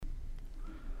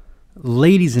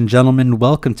Ladies and gentlemen,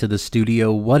 welcome to the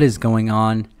studio. What is going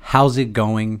on? How's it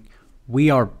going? We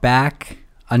are back.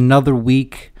 Another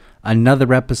week,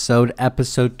 another episode.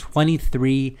 Episode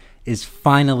 23 is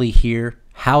finally here.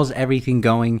 How's everything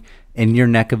going in your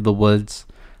neck of the woods?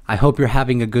 I hope you're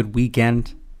having a good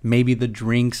weekend. Maybe the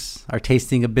drinks are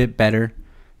tasting a bit better.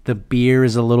 The beer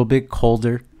is a little bit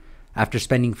colder. After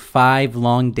spending 5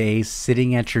 long days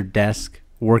sitting at your desk,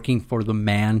 working for the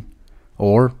man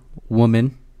or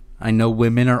woman. I know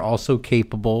women are also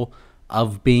capable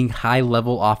of being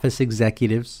high-level office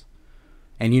executives.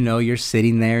 And you're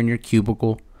sitting there in your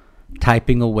cubicle,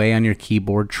 typing away on your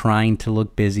keyboard, trying to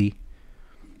look busy.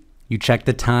 You check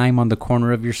the time on the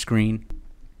corner of your screen,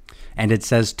 and it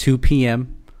says 2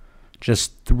 p.m.,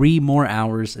 just 3 more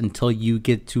hours until you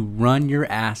get to run your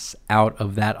ass out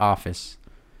of that office.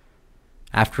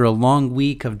 After a long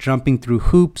week of jumping through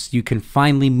hoops, you can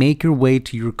finally make your way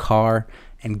to your car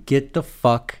and get the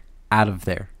fuck out of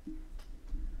there.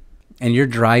 And you're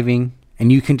driving, and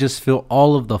you can just feel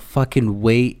all of the fucking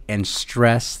weight and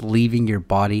stress leaving your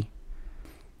body.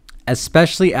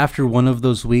 Especially after one of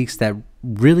those weeks that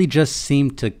really just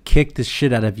seemed to kick the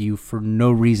shit out of you for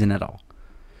no reason at all.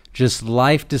 Just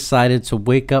life decided to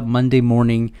wake up Monday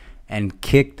morning and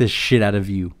kick the shit out of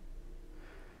you.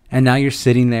 And now you're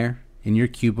sitting there in your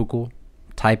cubicle,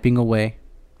 typing away,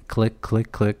 click,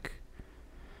 click, click.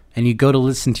 And you go to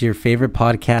listen to your favorite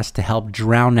podcast to help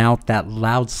drown out that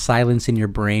loud silence in your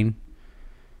brain.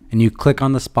 And you click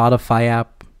on the Spotify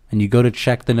app and you go to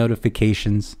check the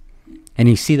notifications and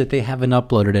you see that they haven't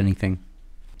uploaded anything.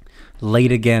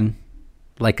 Late again,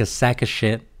 like a sack of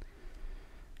shit.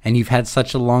 And you've had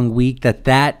such a long week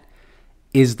that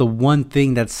is the one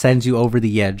thing that sends you over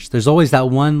the edge. There's always that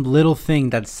one little thing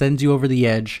that sends you over the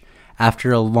edge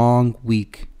after a long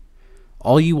week.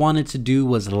 All you wanted to do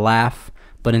was laugh,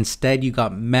 but instead you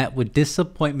got met with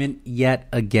disappointment yet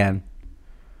again.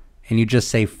 And you just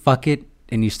say, fuck it,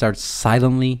 and you start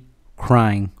silently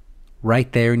crying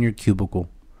right there in your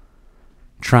cubicle.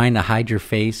 Trying to hide your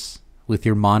face with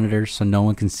your monitor so no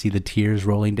one can see the tears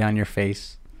rolling down your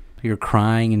face. You're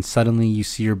crying and suddenly you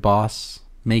see your boss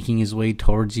making his way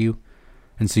towards you.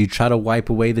 And so you try to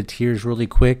wipe away the tears really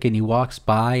quick and he walks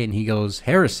by and he goes,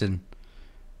 "Harrison,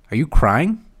 are you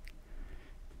crying?"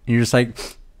 And you're just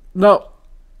like, "No.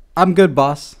 I'm good,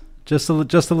 boss. Just a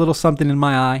little something in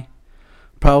my eye.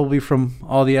 Probably from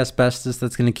all the asbestos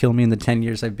that's going to kill me in the 10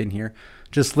 years I've been here.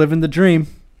 Just living the dream.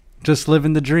 Just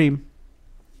living the dream."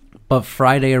 But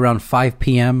Friday around 5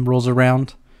 p.m. rolls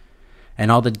around, and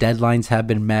all the deadlines have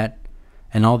been met,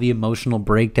 and all the emotional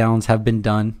breakdowns have been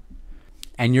done,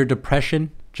 and your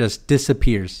depression just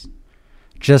disappears.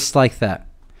 Just like that.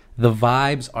 The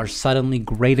vibes are suddenly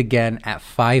great again at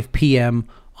 5 p.m.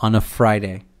 on a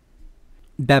Friday.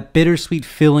 That bittersweet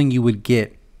feeling you would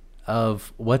get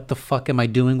of what the fuck am I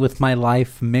doing with my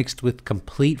life mixed with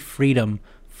complete freedom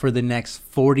for the next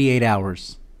 48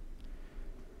 hours.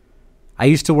 I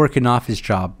used to work an office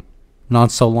job not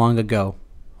so long ago,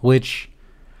 which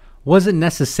wasn't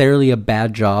necessarily a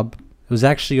bad job. It was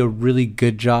actually a really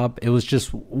good job. It was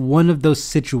just one of those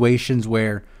situations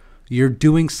where you're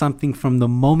doing something from the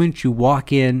moment you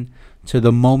walk in to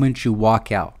the moment you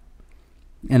walk out.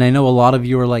 And I know a lot of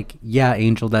you are like, "Yeah,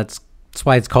 Angel, that's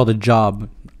why it's called a job."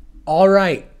 All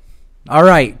right.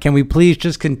 Can we please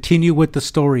just continue with the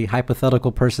story,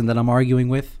 hypothetical person that I'm arguing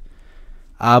with?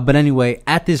 But anyway,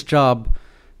 at this job,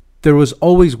 there was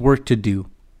always work to do,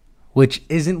 which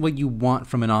isn't what you want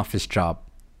from an office job.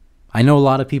 I know a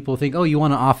lot of people think, "Oh, you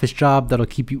want an office job that'll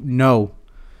keep you..."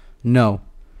 No.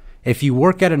 If you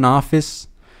work at an office,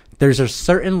 there's a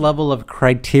certain level of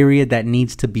criteria that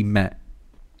needs to be met.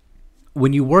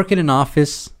 When you work in an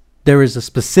office, there is a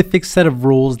specific set of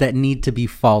rules that need to be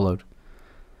followed.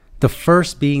 The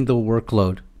first being the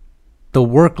workload. The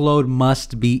workload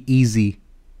must be easy.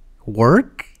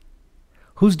 Work?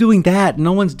 Who's doing that?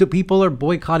 People are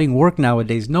boycotting work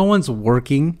nowadays. No one's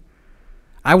working.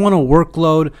 I want a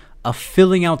workload of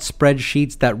filling out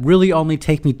spreadsheets that really only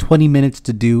take me 20 minutes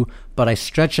to do, but I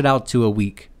stretch it out to a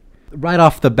week. Right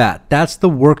off the bat, that's the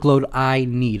workload I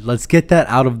need. Let's get that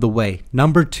out of the way.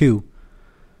 Number 2.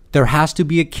 There has to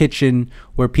be a kitchen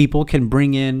where people can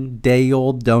bring in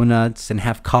day-old donuts and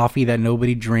have coffee that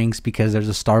nobody drinks because there's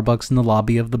a Starbucks in the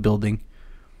lobby of the building.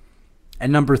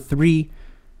 And number 3,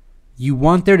 you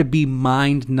want there to be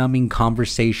mind-numbing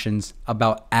conversations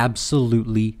about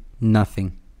absolutely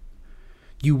nothing.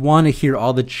 You want to hear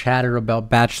all the chatter about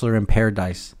Bachelor in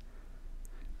Paradise.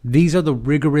 These are the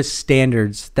rigorous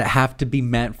standards that have to be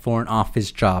met for an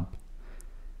office job.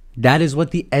 That is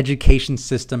what the education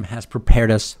system has prepared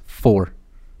us for.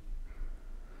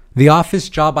 The office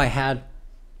job I had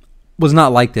was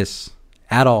not like this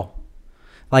at all.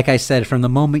 Like I said, from the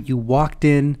moment you walked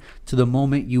in to the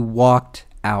moment you walked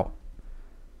out.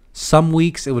 Some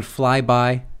weeks it would fly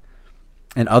by,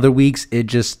 and other weeks it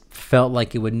just felt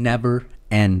like it would never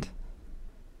end.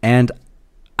 And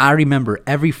I remember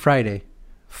every Friday,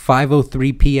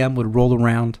 5:03 p.m. would roll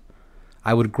around.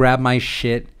 I would grab my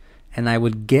shit and I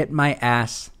would get my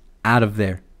ass out of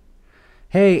there.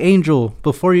 Hey, Angel,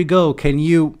 before you go,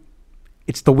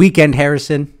 it's the weekend,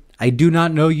 Harrison. I do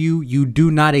not know you. You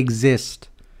do not exist.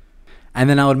 And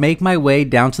then I would make my way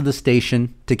down to the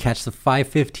station to catch the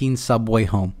 5:15 subway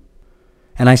home.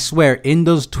 And I swear, in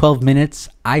those 12 minutes,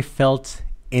 I felt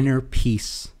inner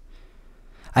peace.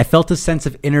 I felt a sense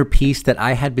of inner peace that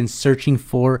I had been searching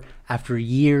for after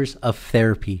years of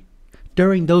therapy.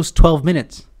 During those 12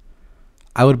 minutes,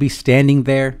 I would be standing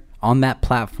there on that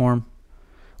platform,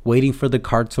 waiting for the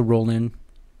car to roll in,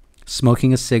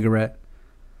 smoking a cigarette,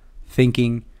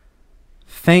 thinking,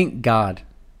 thank God.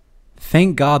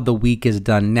 Thank God the week is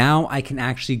done. Now I can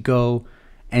actually go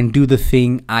and do the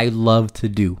thing I love to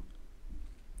do,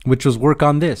 which was work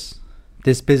on this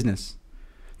business,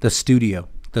 the studio,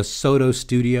 the Soto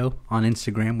Studio on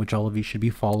Instagram, which all of you should be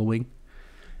following.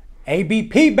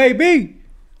 ABP, baby!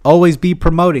 Always be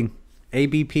promoting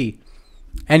ABP.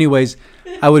 Anyways,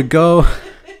 I would go...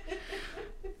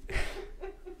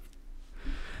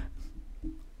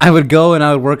 I would go and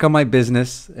I would work on my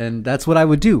business, and that's what I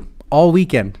would do all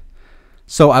weekend.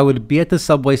 So I would be at the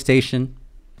subway station,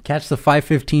 catch the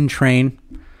 5:15 train,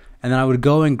 and then I would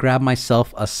go and grab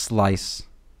myself a slice.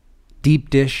 Deep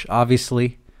dish,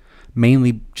 obviously,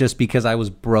 mainly just because I was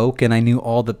broke and I knew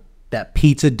that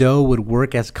pizza dough would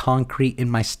work as concrete in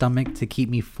my stomach to keep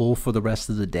me full for the rest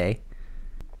of the day.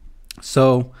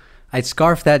 So I'd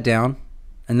scarf that down,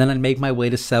 and then I'd make my way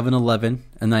to 7-Eleven,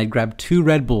 and then I'd grab 2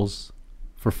 Red Bulls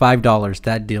for $5.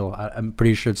 That deal, I'm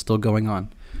pretty sure it's still going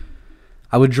on.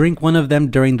 I would drink one of them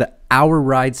during the hour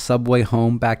ride subway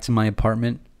home back to my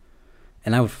apartment,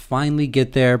 and I would finally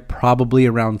get there probably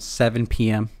around 7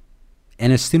 p.m.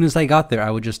 And as soon as I got there,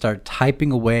 I would just start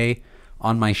typing away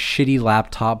on my shitty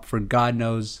laptop for God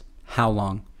knows how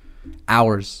long.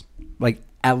 Hours. Like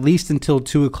at least until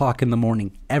 2 o'clock in the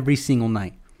morning every single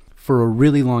night for a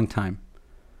really long time.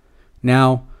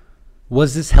 Now,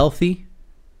 was this healthy?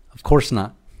 Of course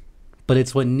not. But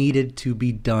it's what needed to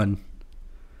be done.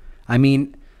 I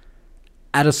mean,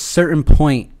 at a certain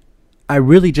point, I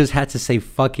really just had to say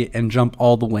fuck it and jump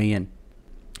all the way in.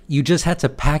 You just had to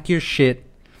pack your shit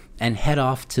and head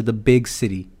off to the big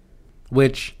city.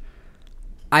 Which,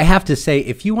 I have to say,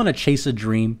 if you want to chase a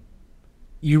dream,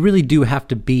 you really do have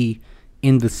to be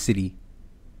in the city.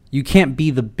 You can't be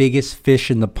the biggest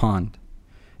fish in the pond.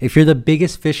 If you're the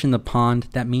biggest fish in the pond,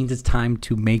 that means it's time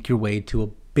to make your way to a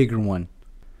bigger one.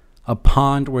 A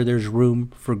pond where there's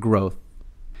room for growth.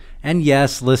 And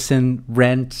yes, listen,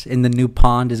 rent in the new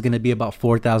pond is going to be about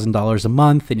 $4,000 a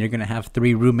month, and you're going to have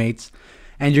 3 roommates,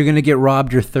 and you're going to get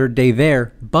robbed your 3rd day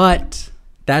there. But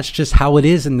that's just how it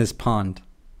is in this pond.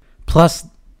 Plus,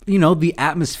 the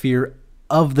atmosphere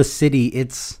of the city,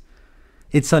 it's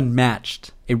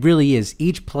unmatched. It really is.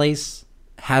 Each place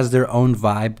has their own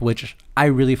vibe, which I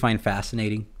really find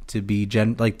fascinating. To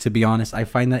be honest, I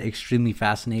find that extremely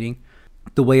fascinating.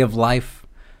 The way of life,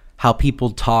 how people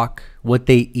talk, what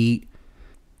they eat.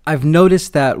 I've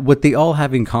noticed that what they all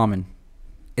have in common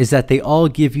is that they all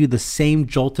give you the same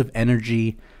jolt of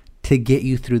energy to get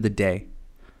you through the day.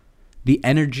 The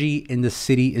energy in the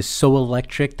city is so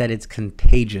electric that it's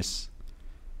contagious.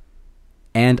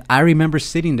 And I remember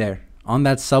sitting there on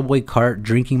that subway cart,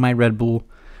 drinking my Red Bull,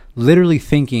 literally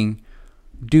thinking,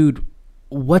 dude,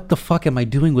 what the fuck am I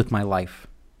doing with my life?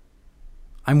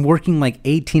 I'm working like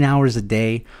 18 hours a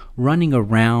day, running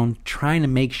around, trying to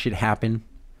make shit happen.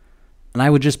 And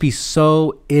I would just be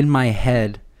so in my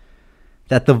head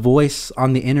that the voice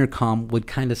on the intercom would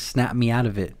kind of snap me out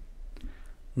of it.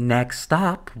 Next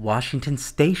stop, Washington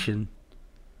Station.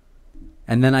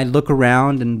 And then I'd look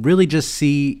around and really just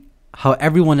see how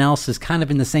everyone else is kind of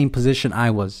in the same position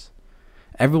I was.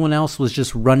 Everyone else was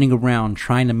just running around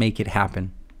trying to make it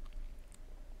happen.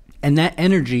 And that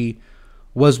energy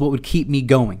was what would keep me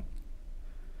going.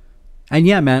 And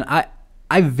yeah, man,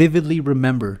 I vividly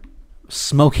remember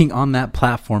smoking on that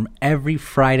platform every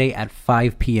Friday at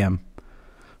 5 p.m.,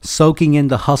 soaking in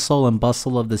the hustle and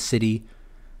bustle of the city.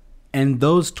 And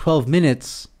those 12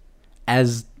 minutes,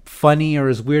 as funny or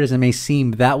as weird as it may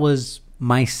seem, that was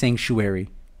my sanctuary.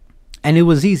 And it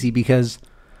was easy because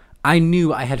I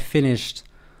knew I had finished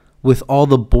with all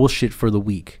the bullshit for the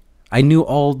week. I knew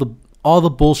all the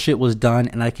bullshit was done,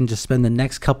 and I can just spend the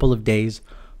next couple of days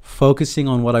focusing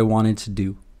on what I wanted to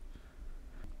do,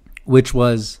 which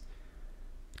was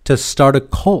to start a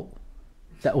cult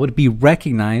that would be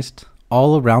recognized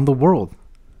all around the world.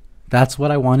 That's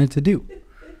what I wanted to do.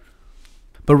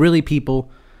 But really, people,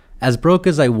 as broke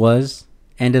as I was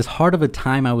and as hard of a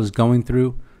time I was going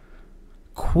through,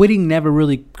 quitting never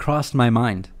really crossed my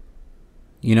mind.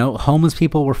 You know, homeless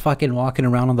people were fucking walking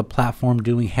around on the platform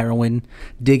doing heroin,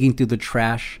 digging through the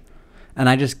trash, and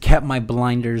I just kept my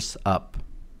blinders up.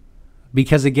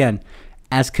 Because again,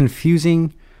 as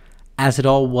confusing as it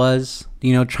all was,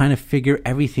 you know, trying to figure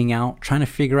everything out, trying to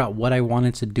figure out what I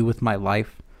wanted to do with my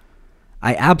life,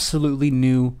 I absolutely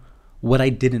knew what I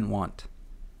didn't want.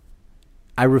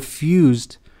 I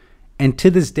refused, and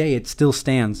to this day it still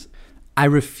stands, I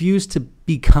refused to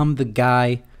become the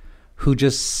guy who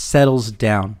just settles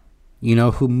down, you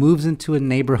know, who moves into a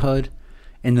neighborhood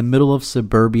in the middle of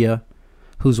suburbia,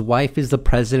 whose wife is the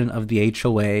president of the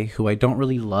HOA, who I don't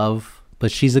really love,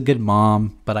 but she's a good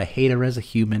mom, but I hate her as a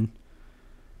human.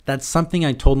 That's something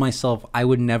I told myself I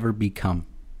would never become.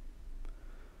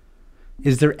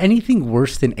 Is there anything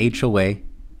worse than HOA?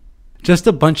 Just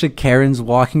a bunch of Karens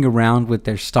walking around with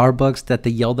their Starbucks that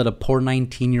they yelled at a poor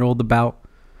 19-year-old about,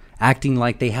 acting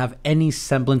like they have any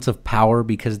semblance of power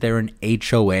because they're an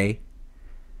HOA,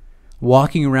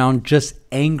 walking around just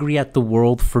angry at the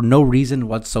world for no reason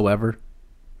whatsoever.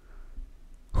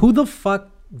 Who the fuck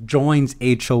joins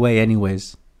HOA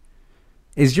anyways?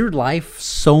 Is your life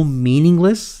so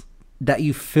meaningless that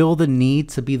you feel the need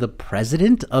to be the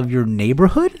president of your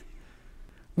neighborhood?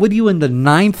 What are you, in the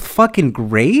 9th fucking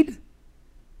grade?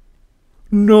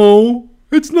 No,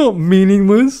 it's not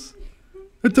meaningless.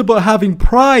 It's about having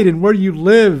pride in where you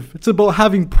live. It's about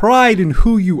having pride in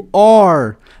who you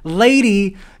are.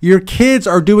 Lady, your kids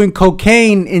are doing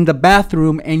cocaine in the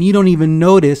bathroom and you don't even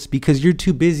notice because you're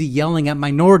too busy yelling at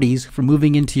minorities for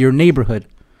moving into your neighborhood.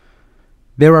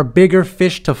 There are bigger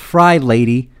fish to fry,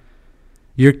 lady.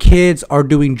 Your kids are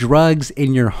doing drugs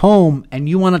in your home and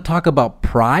you want to talk about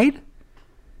pride?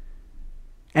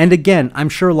 And again, I'm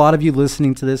sure a lot of you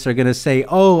listening to this are going to say,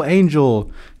 oh,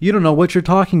 Angel, you don't know what you're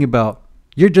talking about.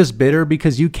 You're just bitter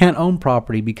because you can't own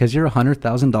property because you're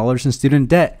 $100,000 in student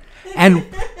debt.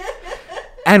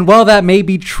 And while that may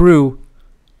be true,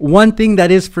 one thing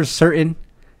that is for certain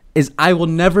is I will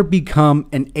never become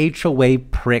an HOA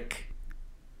prick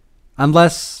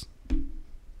unless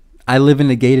I live in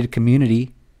a gated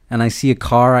community and I see a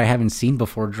car I haven't seen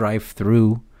before drive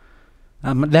through.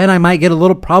 Then I might get a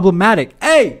little problematic.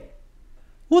 Hey,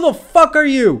 who the fuck are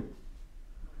you?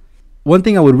 One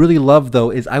thing I would really love, though,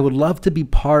 is I would love to be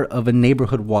part of a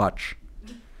neighborhood watch.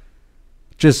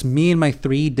 Just me and my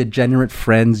 3 degenerate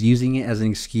friends using it as an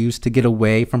excuse to get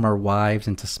away from our wives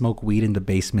and to smoke weed in the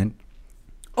basement.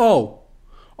 Oh,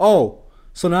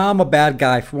 so now I'm a bad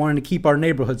guy for wanting to keep our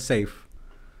neighborhood safe.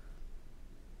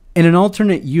 In an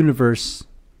alternate universe,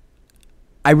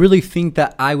 I really think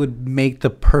that I would make the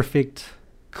perfect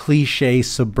cliche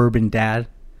suburban dad.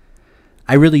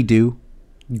 I really do.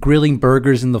 Grilling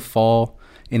burgers in the fall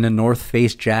in a North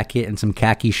Face jacket and some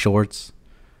khaki shorts.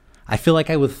 I feel like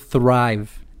I would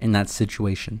thrive in that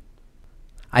situation.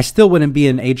 I still wouldn't be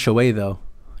an HOA though.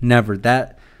 Never.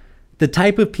 The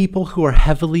type of people who are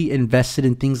heavily invested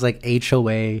in things like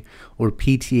HOA or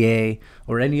PTA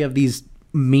or any of these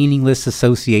meaningless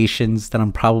associations that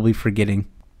I'm probably forgetting.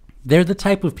 They're the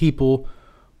type of people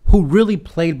who really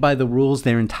played by the rules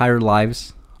their entire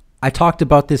lives. I talked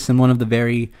about this in one of the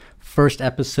very first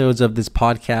episodes of this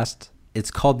podcast. It's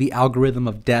called The Algorithm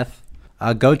of Death.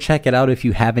 Go check it out if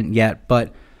you haven't yet,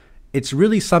 but it's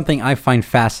really something I find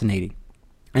fascinating.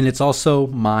 And it's also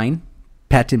mine,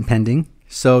 patent pending.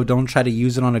 So don't try to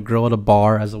use it on a girl at a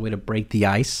bar as a way to break the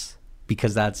ice,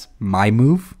 because that's my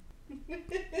move.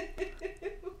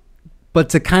 But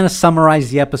to kind of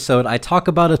summarize the episode, I talk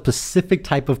about a specific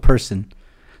type of person.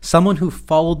 Someone who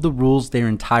followed the rules their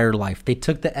entire life. They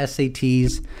took the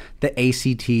SATs, the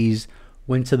ACTs,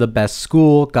 went to the best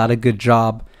school, got a good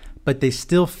job, but they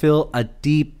still feel a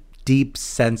deep, deep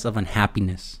sense of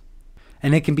unhappiness.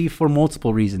 And it can be for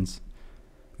multiple reasons.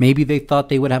 Maybe they thought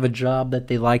they would have a job that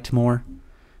they liked more.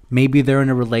 Maybe they're in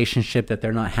a relationship that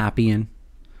they're not happy in.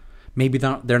 Maybe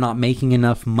they're not making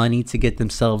enough money to get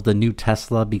themselves the new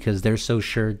Tesla because they're so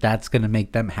sure that's going to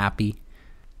make them happy.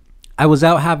 I was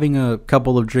out having a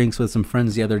couple of drinks with some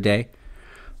friends the other day,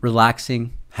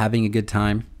 relaxing, having a good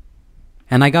time.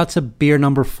 And I got to beer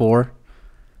number 4,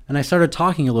 and I started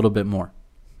talking a little bit more.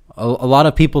 A lot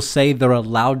of people say they're a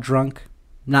loud drunk.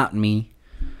 Not me.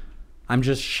 I'm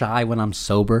just shy when I'm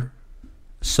sober.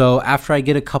 So after I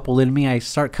get a couple in me, I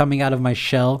start coming out of my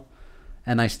shell.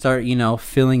 And I start,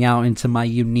 filling out into my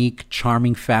unique,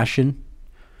 charming fashion.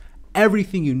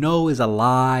 Everything you know is a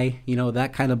lie,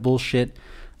 that kind of bullshit.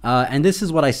 And this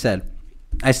is what I said.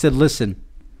 I said, listen,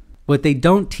 what they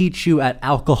don't teach you at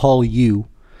Alcohol U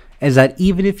is that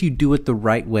even if you do it the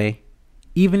right way,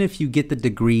 even if you get the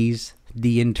degrees,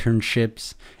 the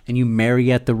internships, and you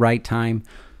marry at the right time,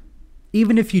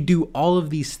 even if you do all of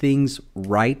these things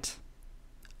right,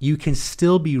 you can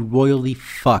still be royally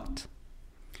fucked.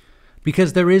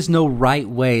 Because there is no right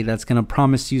way that's going to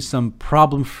promise you some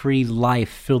problem-free life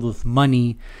filled with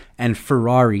money and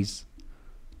Ferraris.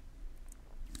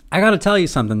 I got to tell you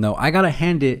something, though. I got to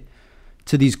hand it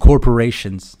to these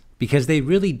corporations because they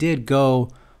really did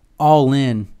go all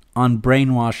in on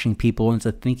brainwashing people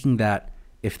into thinking that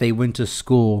if they went to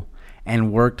school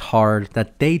and worked hard,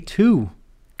 that they too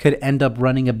could end up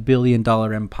running a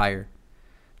billion-dollar empire.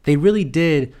 They really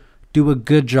did do a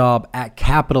good job at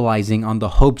capitalizing on the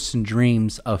hopes and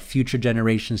dreams of future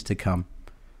generations to come.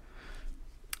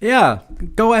 Yeah,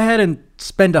 go ahead and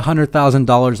spend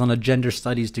 $100,000 on a gender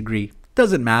studies degree.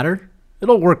 Doesn't matter.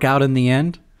 It'll work out in the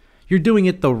end. You're doing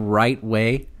it the right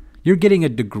way. You're getting a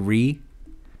degree.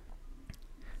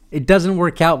 It doesn't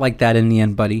work out like that in the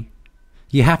end, buddy.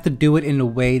 You have to do it in a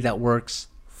way that works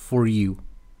for you.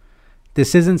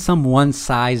 This isn't some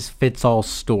one-size-fits-all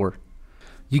store.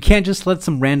 You can't just let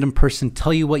some random person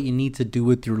tell you what you need to do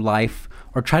with your life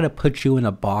or try to put you in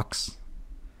a box.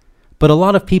 But a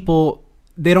lot of people,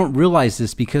 they don't realize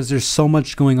this because there's so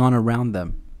much going on around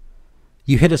them.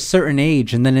 You hit a certain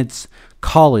age and then it's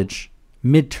college,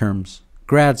 midterms,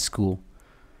 grad school.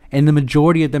 And the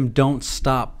majority of them don't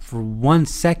stop for 1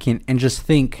 second and just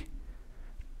think,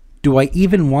 do I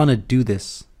even want to do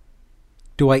this?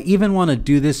 Do I even want to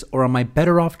do this, or am I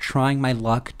better off trying my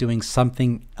luck doing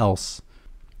something else?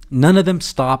 None of them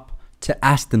stop to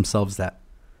ask themselves that.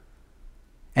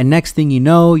 And next thing you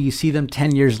know, you see them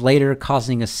 10 years later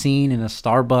causing a scene in a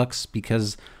Starbucks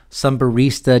because some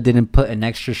barista didn't put an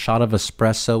extra shot of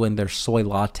espresso in their soy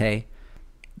latte.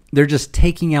 They're just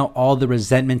taking out all the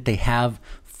resentment they have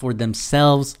for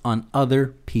themselves on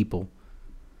other people.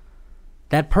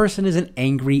 That person isn't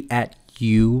angry at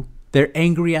you. They're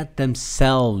angry at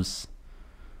themselves.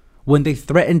 When they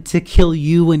threaten to kill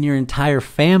you and your entire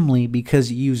family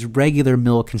because you use regular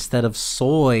milk instead of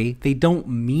soy, they don't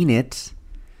mean it.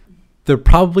 They're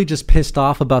probably just pissed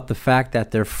off about the fact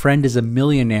that their friend is a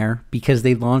millionaire because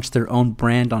they launched their own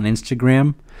brand on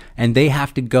Instagram and they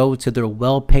have to go to their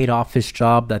well-paid office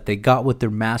job that they got with their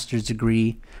master's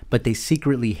degree, but they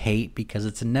secretly hate because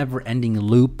it's a never-ending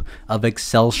loop of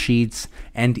Excel sheets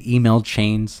and email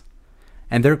chains.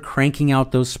 And they're cranking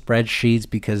out those spreadsheets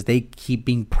because they keep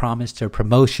being promised a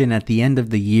promotion at the end of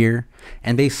the year.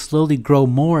 And they slowly grow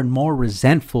more and more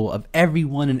resentful of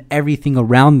everyone and everything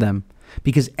around them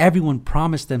because everyone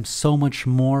promised them so much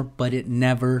more, but it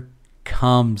never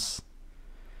comes.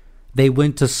 They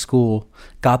went to school,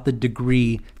 got the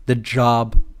degree, the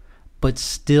job, but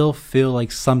still feel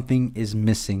like something is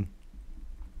missing.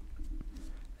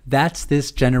 That's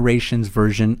this generation's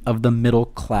version of the middle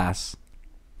class.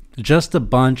 Just a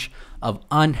bunch of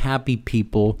unhappy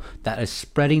people that are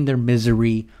spreading their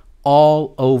misery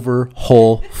all over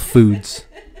Whole Foods.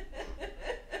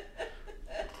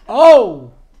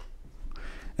 Oh!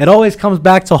 It always comes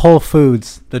back to Whole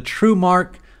Foods, the true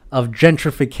mark of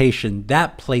gentrification,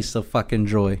 that place of fucking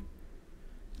joy.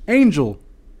 Angel,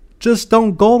 just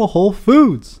don't go to Whole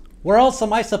Foods. Where else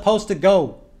am I supposed to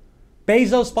go?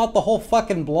 Bezos bought the whole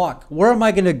fucking block. Where am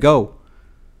I going to go?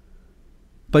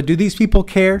 But do these people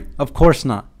care? Of course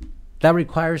not. That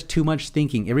requires too much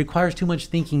thinking. It requires too much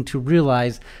thinking to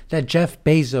realize that Jeff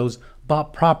Bezos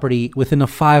bought property within a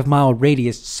 5-mile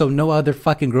radius so no other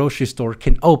fucking grocery store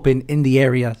can open in the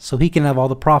area so he can have all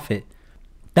the profit.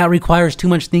 That requires too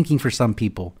much thinking for some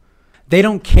people. They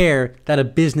don't care that a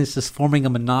business is forming a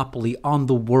monopoly on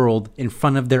the world in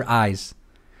front of their eyes.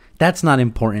 That's not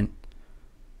important.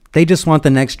 They just want the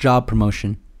next job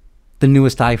promotion, the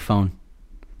newest iPhone,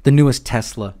 the newest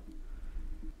Tesla.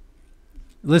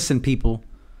 Listen, people,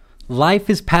 life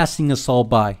is passing us all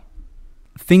by.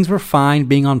 Things were fine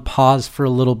being on pause for a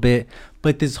little bit,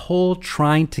 but this whole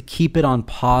trying to keep it on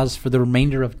pause for the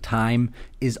remainder of time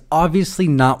is obviously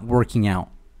not working out.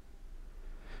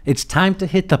 It's time to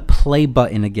hit the play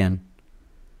button again.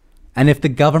 And if the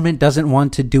government doesn't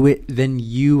want to do it, then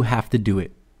you have to do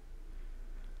it.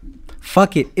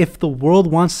 Fuck it. If the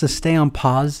world wants to stay on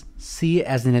pause, see it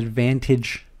as an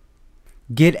advantage.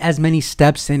 Get as many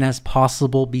steps in as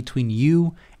possible between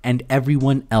you and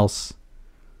everyone else.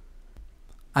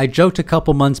 I joked a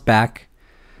couple months back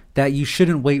that you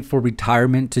shouldn't wait for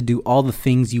retirement to do all the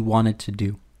things you wanted to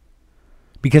do,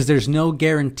 because there's no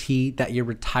guarantee that your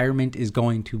retirement is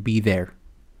going to be there.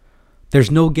 There's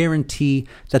no guarantee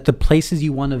that the places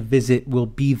you want to visit will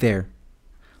be there.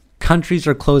 Countries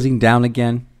are closing down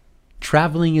again.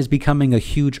 Traveling is becoming a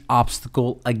huge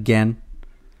obstacle again.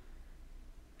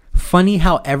 Funny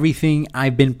how everything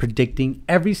I've been predicting,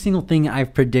 every single thing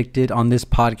I've predicted on this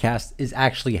podcast is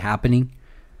actually happening.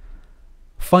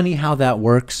 Funny how that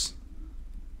works.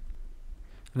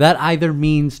 That either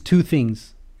means two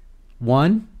things.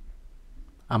 One,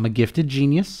 I'm a gifted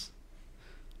genius.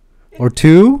 Or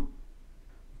two,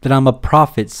 that I'm a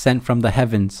prophet sent from the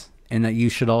heavens and that you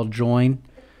should all join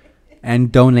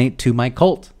and donate to my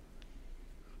cult.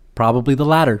 Probably the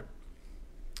latter.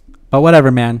 But whatever,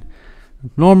 man.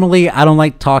 Normally, I don't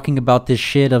like talking about this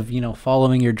shit of,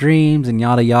 following your dreams and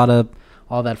yada yada,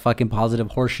 all that fucking positive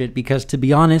horseshit, because to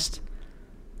be honest,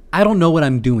 I don't know what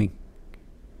I'm doing.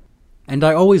 And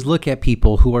I always look at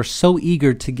people who are so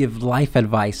eager to give life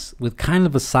advice with kind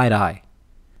of a side eye,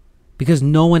 because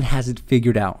no one has it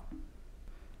figured out.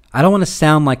 I don't want to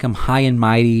sound like I'm high and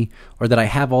mighty or that I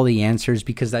have all the answers,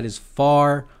 because that is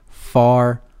far,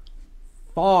 far,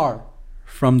 far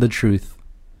from the truth.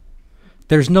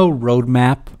 There's no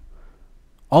roadmap.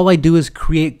 All I do is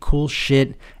create cool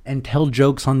shit and tell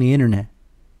jokes on the internet.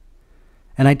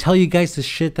 And I tell you guys the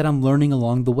shit that I'm learning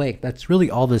along the way. That's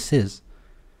really all this is.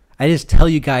 I just tell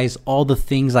you guys all the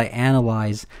things I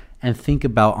analyze and think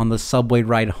about on the subway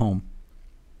ride home.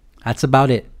 That's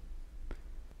about it.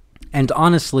 And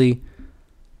honestly,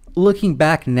 looking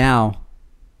back to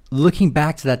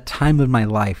that time of my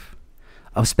life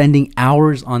of spending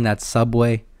hours on that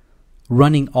subway,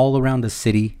 running all around the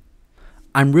city,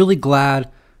 I'm really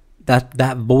glad that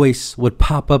that voice would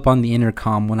pop up on the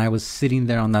intercom when I was sitting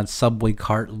there on that subway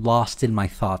cart, lost in my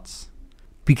thoughts,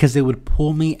 because it would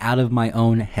pull me out of my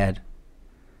own head.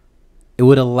 It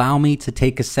would allow me to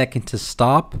take a second to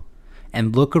stop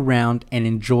and look around and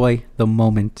enjoy the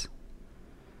moment.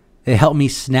 It helped me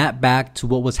snap back to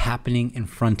what was happening in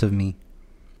front of me.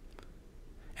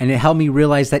 And it helped me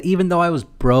realize that even though I was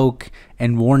broke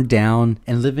and worn down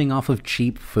and living off of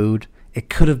cheap food, it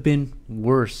could have been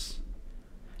worse.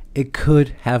 It could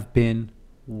have been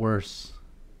worse.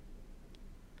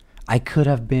 I could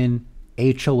have been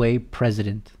HOA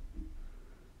president.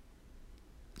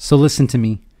 So listen to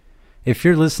me. If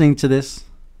you're listening to this,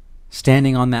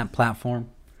 standing on that platform,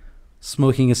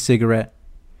 smoking a cigarette,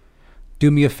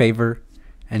 do me a favor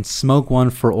and smoke one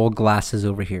for old glasses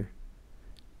over here.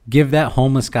 Give that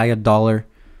homeless guy $1,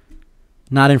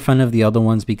 not in front of the other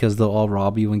ones because they'll all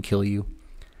rob you and kill you,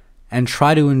 and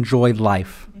try to enjoy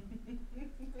life.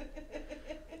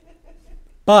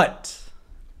 But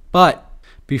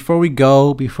before we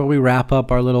wrap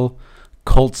up our little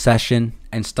cult session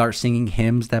and start singing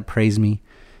hymns that praise me,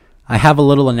 I have a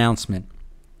little announcement.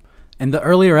 In the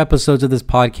earlier episodes of this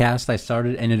podcast, I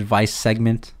started an advice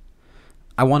segment.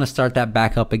 I want to start that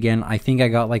back up again. I think I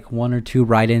got like 1 or 2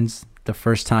 write-ins the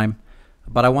first time,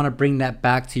 but I want to bring that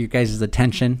back to your guys'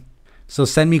 attention. So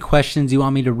send me questions you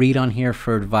want me to read on here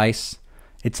for advice.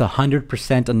 It's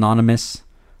 100% anonymous.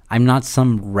 I'm not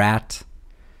some rat.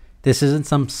 This isn't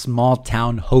some small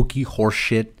town hokey horse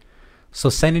shit. So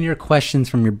send in your questions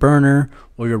from your burner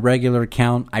or your regular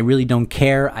account. I really don't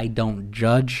care. I don't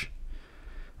judge.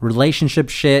 Relationship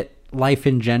shit, life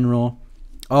in general.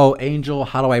 Oh, Angel,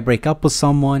 how do I break up with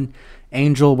someone?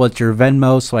 Angel, what's your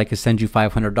Venmo so I can send you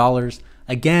 $500?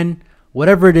 Again,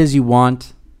 whatever it is you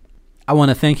want. I want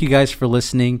to thank you guys for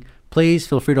listening. Please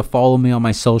feel free to follow me on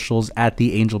my socials at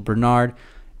The Angel Bernard.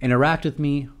 Interact with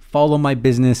me. Follow my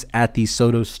business at The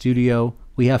Soto Studio.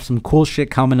 We have some cool shit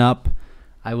coming up.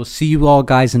 I will see you all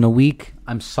guys in a week.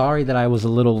 I'm sorry that I was a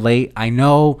little late. I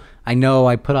know.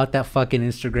 I put out that fucking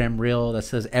Instagram reel that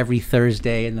says every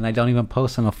Thursday, and then I don't even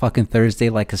post on a fucking Thursday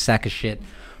like a sack of shit.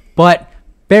 But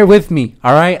bear with me,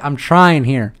 all right? I'm trying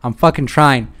here. I'm fucking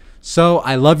trying. So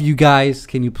I love you guys.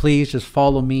 Can you please just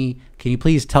follow me? Can you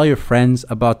please tell your friends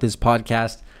about this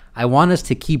podcast? I want us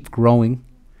to keep growing.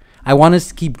 I want us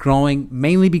to keep growing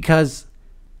mainly because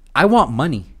I want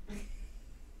money.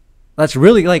 That's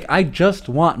really I just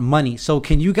want money. So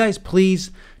can you guys please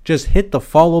just hit the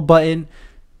follow button?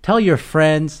 Tell your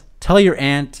friends, tell your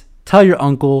aunt, tell your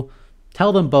uncle,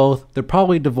 tell them both. They're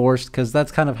probably divorced because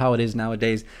that's kind of how it is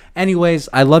nowadays. Anyways,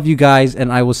 I love you guys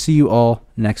and I will see you all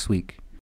next week.